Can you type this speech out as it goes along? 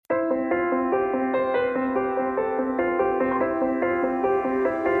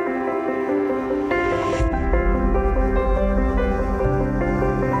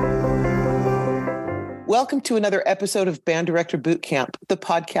Welcome to another episode of Band Director Boot Camp, the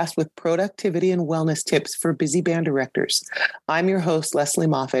podcast with productivity and wellness tips for busy band directors. I'm your host, Lesley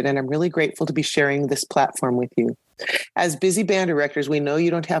Moffat, and I'm really grateful to be sharing this platform with you. As busy band directors, we know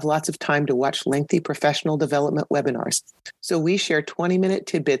you don't have lots of time to watch lengthy professional development webinars. So we share 20-minute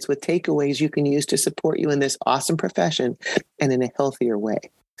tidbits with takeaways you can use to support you in this awesome profession and in a healthier way.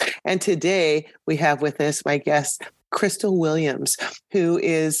 And today we have with us my guest, Krystal Williams, who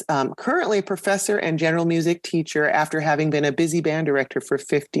is currently a professor and general music teacher after having been a busy band director for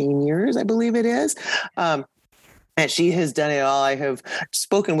 15 years, I believe it is. And she has done it all. I have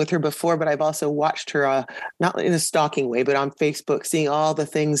spoken with her before, but I've also watched her, not in a stalking way, but on Facebook, seeing all the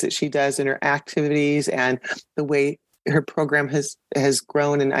things that she does in her activities and the way her program has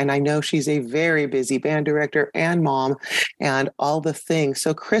grown. And I know she's a very busy band director and mom and all the things.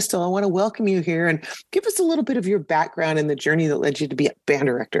 So Krystal, I want to welcome you here and give us a little bit of your background and the journey that led you to be a band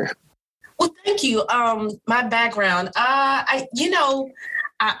director. Well, thank you. My background, I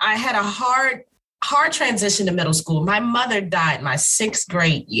had a hard transition to middle school. My mother died my 6th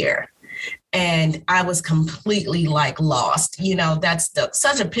grade year. And I was completely lost. That's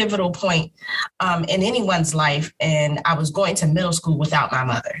such a pivotal point in anyone's life. And I was going to middle school without my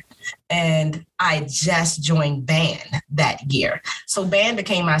mother. And I just joined band that year. So band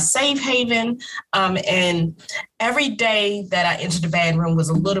became my safe haven. And every day that I entered the band room was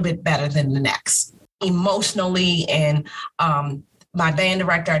a little bit better than the next, emotionally and my band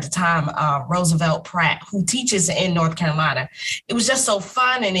director at the time, Roosevelt Pratt, who teaches in North Carolina. It was just so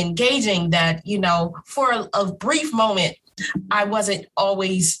fun and engaging that, for a brief moment, I wasn't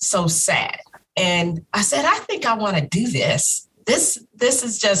always so sad. And I said, I think I want to do this. This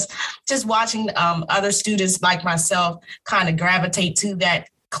is just watching other students like myself kind of gravitate to that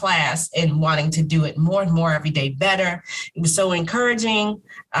class and wanting to do it more and more every day better. It was so encouraging.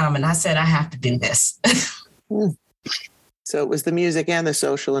 And I said, I have to do this. So it was the music and the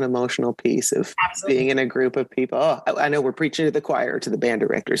social and emotional piece of Absolutely. Being in a group of people. Oh, I know we're preaching to the choir, to the band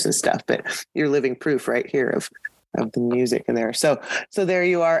directors and stuff, but you're living proof right here of the music in there. So there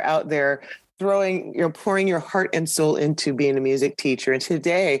you are out there pouring your heart and soul into being a music teacher. And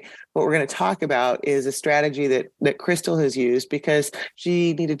today, what we're going to talk about is a strategy that Krystal has used because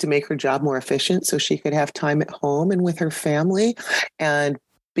she needed to make her job more efficient so she could have time at home and with her family and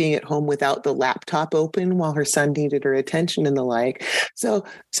being at home without the laptop open while her son needed her attention and the like. So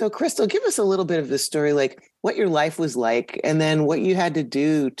Krystal, give us a little bit of the story, like what your life was like, and then what you had to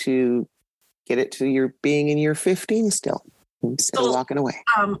do to get it to your being in year 15 still, instead of walking away.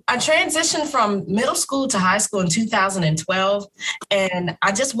 I transitioned from middle school to high school in 2012, and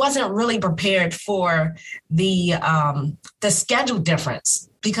I just wasn't really prepared for the schedule difference.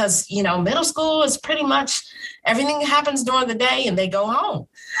 Because, middle school is pretty much everything happens during the day and they go home.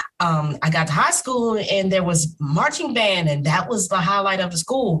 I got to high school and there was marching band and that was the highlight of the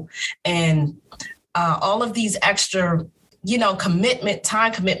school. And all of these extra,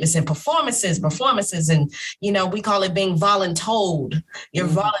 time commitments and performances. And, we call it being voluntold. You're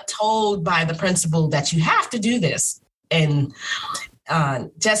voluntold by the principal that you have to do this. And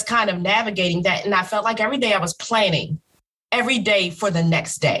just kind of navigating that. And I felt like every day I was planning every day for the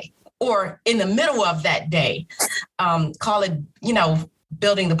next day or in the middle of that day, call it,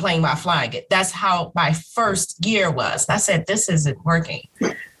 building the plane while flying it. That's how my first year was. I said, this isn't working.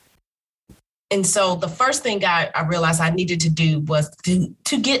 And so the first thing I realized I needed to do was to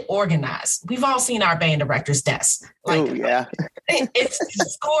get organized. We've all seen our band director's desk. It's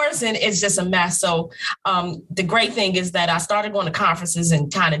scores and it's just a mess. So the great thing is that I started going to conferences and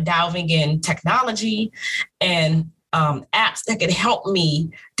kind of delving in technology and apps that could help me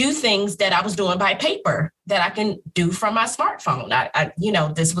do things that I was doing by paper that I can do from my smartphone. I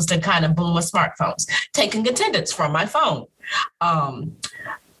this was the kind of boom of smartphones, taking attendance from my phone,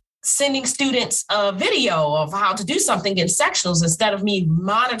 sending students a video of how to do something in sectionals instead of me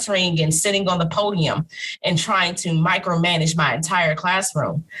monitoring and sitting on the podium and trying to micromanage my entire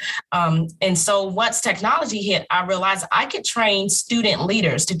classroom. And so once technology hit, I realized I could train student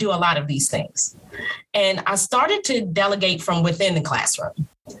leaders to do a lot of these things. And I started to delegate from within the classroom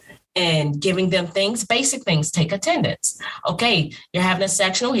and giving them basic things, take attendance. Okay, you're having a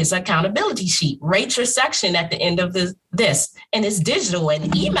sectional, here's an accountability sheet. Rate your section at the end of this, and it's digital,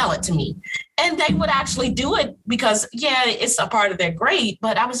 and email it to me. And they would actually do it because, it's a part of their grade,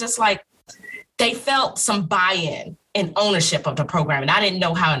 but I was just like, they felt some buy-in and ownership of the program, and I didn't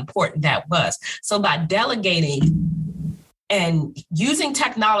know how important that was. So by delegating and using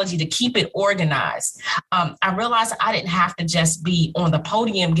technology to keep it organized, I realized I didn't have to just be on the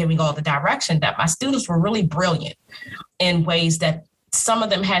podium giving all the direction, that my students were really brilliant in ways that some of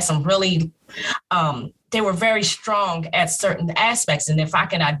them had some really they were very strong at certain aspects. And if I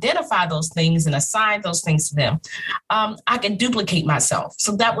can identify those things and assign those things to them, I can duplicate myself.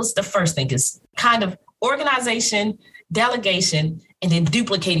 So that was the first thing, is kind of organization, delegation, and then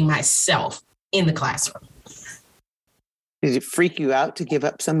duplicating myself in the classroom. Did it freak you out to give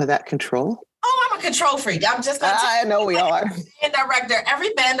up some of that control? Oh, I'm a control freak. I'm just going to I know we are.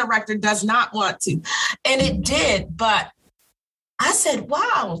 Every band director does not want to. And it did. But I said,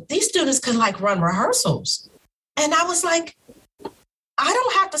 wow, these students can like run rehearsals. And I was like, I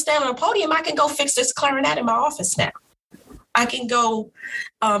don't have to stand on a podium. I can go fix this clarinet in my office now. I can go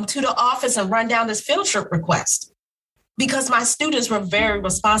to the office and run down this field trip request. Because my students were very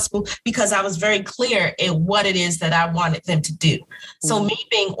responsible, because I was very clear in what it is that I wanted them to do. So me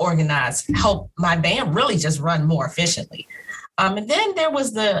being organized helped my band really just run more efficiently. And then there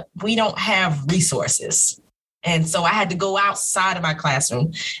was we don't have resources. And so I had to go outside of my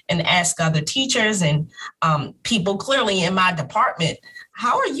classroom and ask other teachers and people clearly in my department,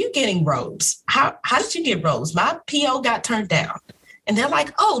 how are you getting robes? How did you get robes? My PO got turned down. And they're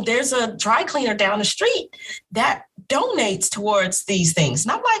like, oh, there's a dry cleaner down the street that donates towards these things.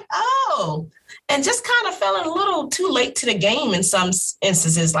 And I'm like, oh, and just kind of felt a little too late to the game in some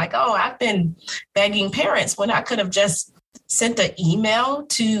instances. Like, oh, I've been begging parents when I could have just sent an email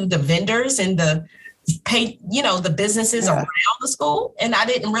to the vendors and the businesses around the school. And I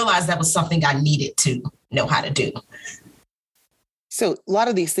didn't realize that was something I needed to know how to do. So a lot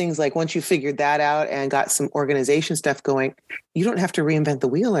of these things, like once you figured that out and got some organization stuff going, you don't have to reinvent the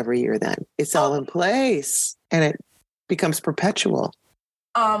wheel every year then. It's all in place and it becomes perpetual.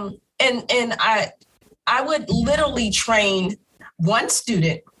 And I would literally train one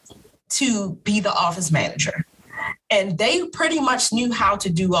student to be the office manager. And they pretty much knew how to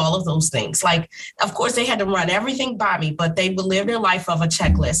do all of those things. Like, of course, they had to run everything by me, but they would live their life of a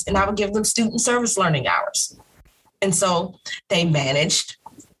checklist. And I would give them student service learning hours. And so they managed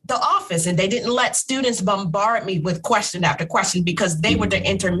the office, and they didn't let students bombard me with question after question, because they were the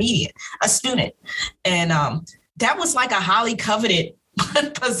intermediate, a student. And that was like a highly coveted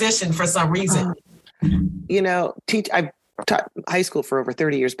position for some reason. I've taught high school for over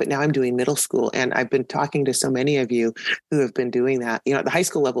 30 years, but now I'm doing middle school. And I've been talking to so many of you who have been doing that. At the high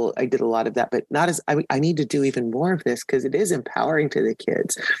school level, I did a lot of that, but not as I need to do even more of this, because it is empowering to the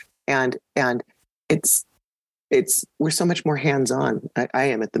kids. And we're so much more hands-on. I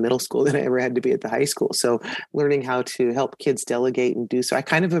am at the middle school than I ever had to be at the high school. So learning how to help kids delegate and do so, I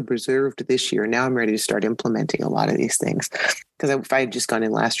kind of have reserved this year. Now I'm ready to start implementing a lot of these things. Because if I had just gone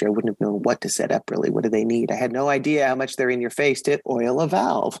in last year, I wouldn't have known what to set up really. What do they need? I had no idea how much they're in your face to oil a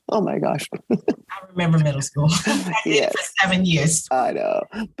valve. Oh my gosh. I remember middle school. I did it for 7 years. I know.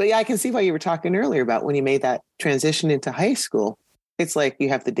 But yeah, I can see why you were talking earlier about when you made that transition into high school. It's like you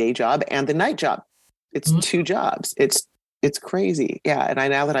have the day job and the night job. It's two jobs. It's crazy. Yeah. And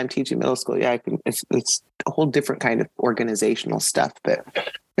now that I'm teaching middle school, it's a whole different kind of organizational stuff, but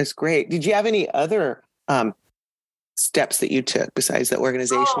it's great. Did you have any other steps that you took besides the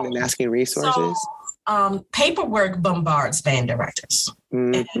organization and asking resources? So, paperwork bombards band directors.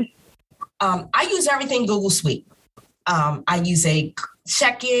 Mm-hmm. And, I use everything Google Suite. I use a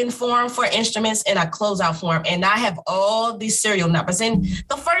check-in form for instruments and a closeout form. And I have all these serial numbers. And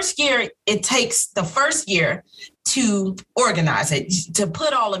the first year, it takes the first year to organize it, to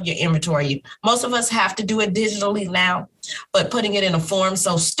put all of your inventory. Most of us have to do it digitally now, but putting it in a form.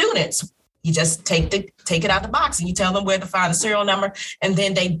 So students, you just take it out the box and you tell them where to find the serial number. And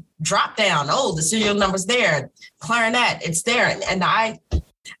then they drop down. Oh, the serial number's there. Clarinet, it's there. And I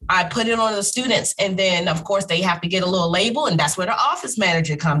put it on the students, and then, of course, they have to get a little label, and that's where the office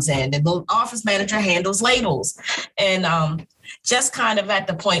manager comes in. And the office manager handles labels. And just kind of at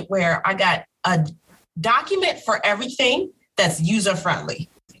the point where I got a document for everything that's user-friendly,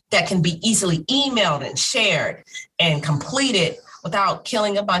 that can be easily emailed and shared and completed without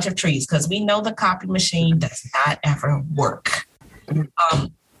killing a bunch of trees, because we know the copy machine does not ever work. And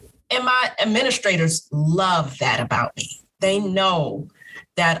my administrators love that about me. They know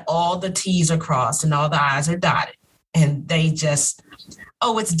that all the T's are crossed and all the I's are dotted. And they just,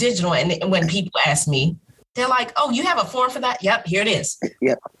 oh, it's digital. And when people ask me, they're like, oh, you have a form for that? Yep, here it is.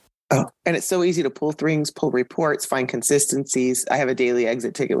 Yep. Oh, and it's so easy to pull things, pull reports, find consistencies. I have a daily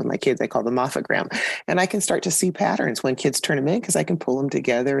exit ticket with my kids. I call the Moffat-gram. And I can start to see patterns when kids turn them in, because I can pull them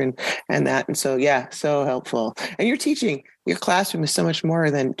together and that. And so, yeah, so helpful. And you're teaching, your classroom is so much more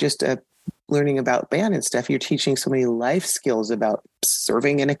than just learning about band and stuff. You're teaching so many life skills about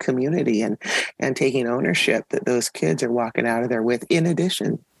serving in a community and taking ownership that those kids are walking out of there with, in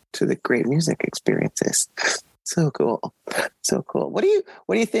addition to the great music experiences. So cool. So cool. What do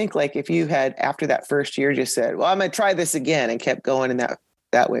you think? Like if you had after that first year just said, well, I'm going to try this again and kept going in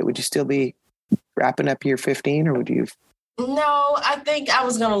that way, would you still be wrapping up year 15 or would you? No, I think I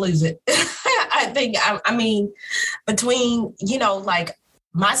was going to lose it. I mean, between, like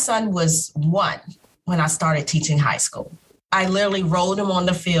my son was 1 when I started teaching high school. I literally rolled him on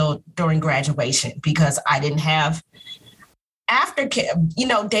the field during graduation because I didn't have aftercare,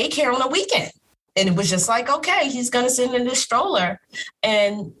 daycare on the weekend. And it was just like, okay, he's going to sit in this stroller.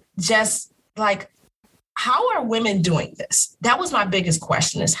 And just like, how are women doing this? That was my biggest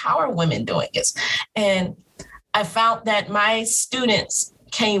question, is how are women doing this? And I found that my students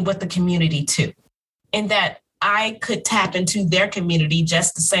came with the community too, and that I could tap into their community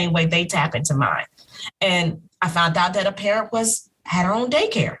just the same way they tap into mine. And I found out that a parent had her own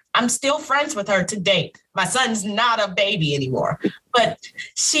daycare. I'm still friends with her to date. My son's not a baby anymore, but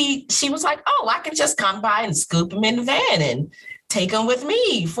she was like, oh, I can just come by and scoop him in the van and take him with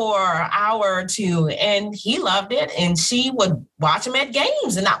me for an hour or two. And he loved it. And she would watch him at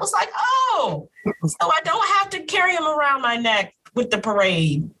games. And I was like, oh, so I don't have to carry him around my neck with the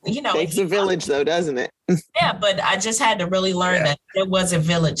parade. Takes a village though, doesn't it? Yeah, but I just had to really learn that there was a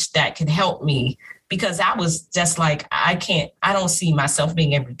village that could help me, because I was just like, I don't see myself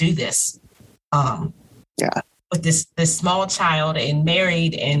being able to do this. With this small child and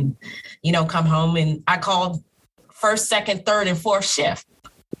married and, come home, and I called first, second, third, and fourth shift.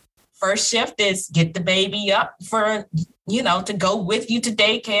 First shift is get the baby up for, to go with you to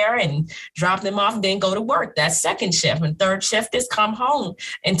daycare and drop them off and then go to work. That's second shift. And third shift is come home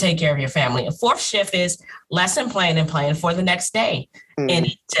and take care of your family. And fourth shift is lesson plan and plan for the next day. And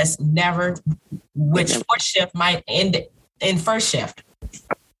it just never, which fourth shift might end in first shift.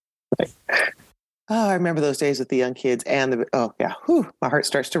 Oh, I remember those days with the young kids and my heart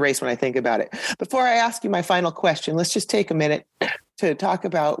starts to race when I think about it. Before I ask you my final question, let's just take a minute to talk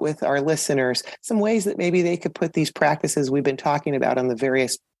about with our listeners some ways that maybe they could put these practices we've been talking about on the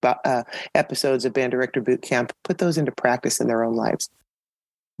various episodes of Band Director Bootcamp, put those into practice in their own lives.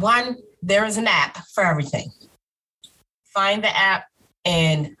 1, there is an app for everything. Find the app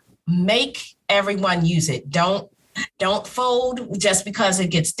and make everyone use it. Don't fold just because it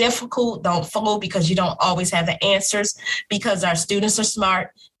gets difficult. Don't fold because you don't always have the answers, because our students are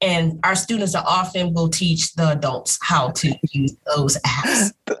smart and our students are often will teach the adults how to use those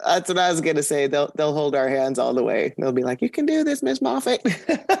apps. That's what I was going to say. They'll hold our hands all the way. They'll be like, you can do this, Ms. Moffat.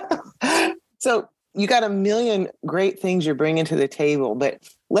 So you got a million great things you're bringing to the table, but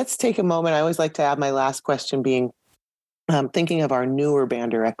let's take a moment. I always like to have my last question being, thinking of our newer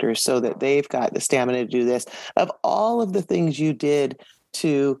band directors so that they've got the stamina to do this. Of all of the things you did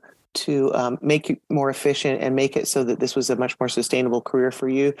to make you more efficient and make it so that this was a much more sustainable career for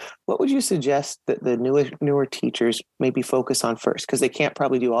you, what would you suggest that the newer teachers maybe focus on first? Because they can't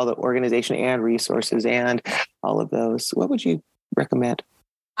probably do all the organization and resources and all of those. What would you recommend?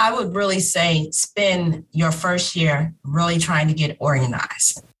 I would really say spend your first year really trying to get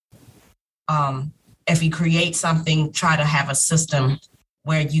organized. If you create something, try to have a system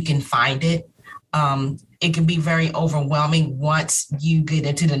where you can find it. It can be very overwhelming once you get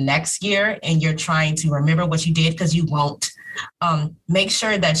into the next year and you're trying to remember what you did, because you won't. Make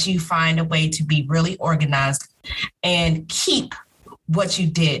sure that you find a way to be really organized and keep what you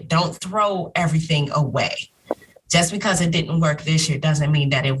did. Don't throw everything away. Just because it didn't work this year doesn't mean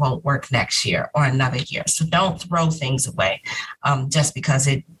that it won't work next year or another year. So don't throw things away just because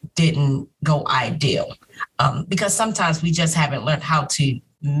it didn't go ideal. Because sometimes we just haven't learned how to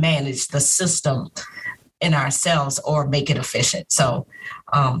manage the system in ourselves or make it efficient. So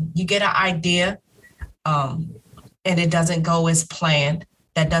you get an idea and it doesn't go as planned.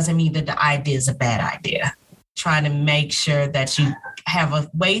 That doesn't mean that the idea is a bad idea. Trying to make sure that you have a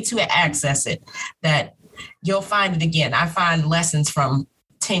way to access it, that you'll find it again. I find lessons from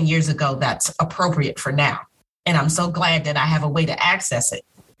 10 years ago that's appropriate for now. And I'm so glad that I have a way to access it,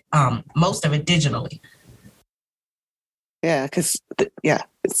 most of it digitally. Yeah, because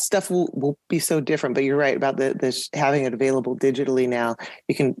stuff will be so different. But you're right about this having it available digitally now.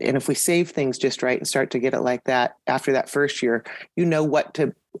 You can, and if we save things just right and start to get it like that after that first year, you know what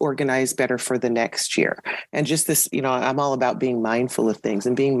to organize better for the next year. And just this, I'm all about being mindful of things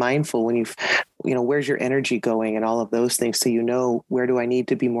and being mindful when where's your energy going and all of those things. So, where do I need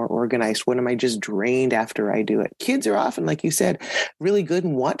to be more organized? When am I just drained after I do it? Kids are often, like you said, really good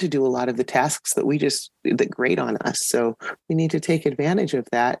and want to do a lot of the tasks that grate on us. So we need to take advantage of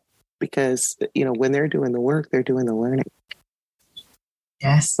that because, when they're doing the work, they're doing the learning.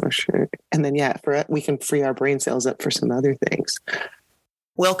 Yes, for sure. And then, we can free our brain cells up for some other things.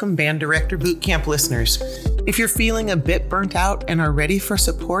 Welcome, Band Director Bootcamp listeners. If you're feeling a bit burnt out and are ready for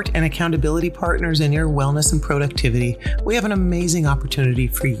support and accountability partners in your wellness and productivity, we have an amazing opportunity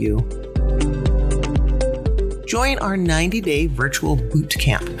for you. Join our 90-day virtual boot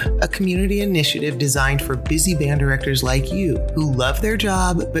camp, a community initiative designed for busy band directors like you who love their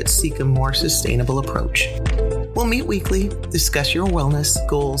job but seek a more sustainable approach. We'll meet weekly, discuss your wellness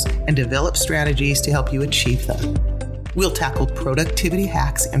goals, and develop strategies to help you achieve them. We'll tackle productivity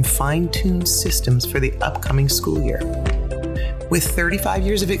hacks and fine-tune systems for the upcoming school year. With 35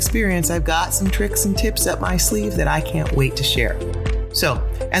 years of experience, I've got some tricks and tips up my sleeve that I can't wait to share. So,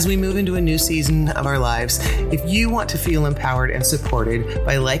 as we move into a new season of our lives, if you want to feel empowered and supported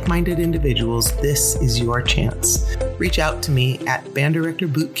by like-minded individuals, this is your chance. Reach out to me at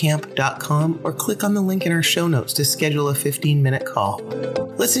banddirectorbootcamp.com or click on the link in our show notes to schedule a 15-minute call.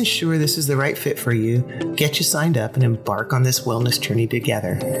 Let's ensure this is the right fit for you, get you signed up, and embark on this wellness journey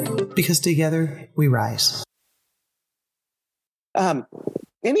together. Because together, we rise.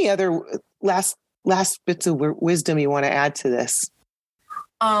 Any other last bits of wisdom you want to add to this?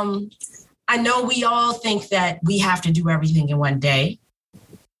 I know we all think that we have to do everything in one day.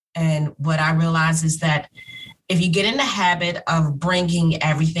 And what I realize is that if you get in the habit of bringing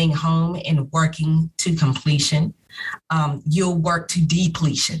everything home and working to completion, you'll work to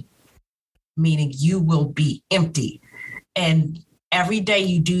depletion, meaning you will be empty. And every day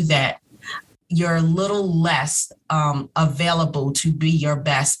you do that, you're a little less available to be your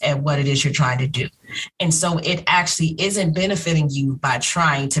best at what it is you're trying to do. And so it actually isn't benefiting you by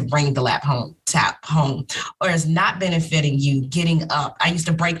trying to bring the tap home, or is not benefiting you getting up. I used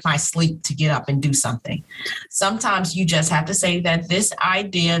to break my sleep to get up and do something. Sometimes you just have to say that this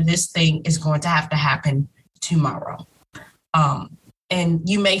idea, this thing is going to have to happen tomorrow. And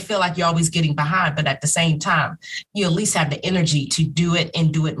you may feel like you're always getting behind, but at the same time, you at least have the energy to do it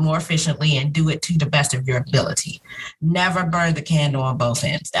and do it more efficiently and do it to the best of your ability. Never burn the candle on both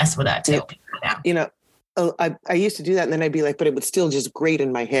ends. That's what I tell people now. You know, I used to do that, and then I'd be like, but it would still just grate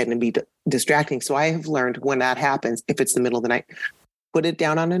in my head and be distracting. So I have learned when that happens, if it's the middle of the night, put it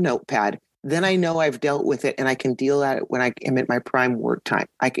down on a notepad. Then I know I've dealt with it and I can deal at it when I am at my prime work time.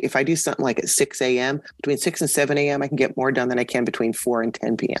 If I do something like at 6 a.m., between 6 and 7 a.m., I can get more done than I can between 4 and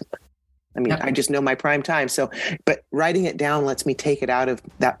 10 p.m. I mean, I just know my prime time. So, but writing it down lets me take it out of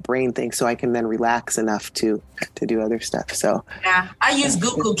that brain thing so I can then relax enough to do other stuff. So yeah, I use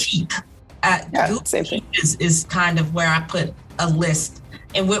Google Keep. Google same thing. Is kind of where I put a list.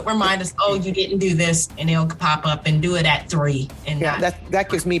 And would remind us, oh, you didn't do this, and it'll pop up and do it at 3. And that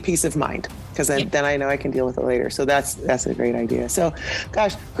gives me peace of mind, because then I know I can deal with it later. So that's a great idea. So,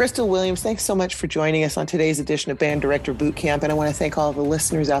 gosh, Krystal Williams, thanks so much for joining us on today's edition of Band Director Boot Camp. And I want to thank all of the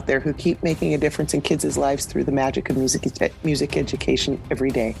listeners out there who keep making a difference in kids' lives through the magic of music education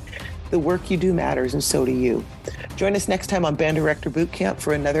every day. The work you do matters, and so do you. Join us next time on Band Director Boot Camp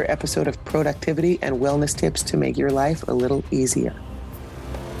for another episode of productivity and wellness tips to make your life a little easier.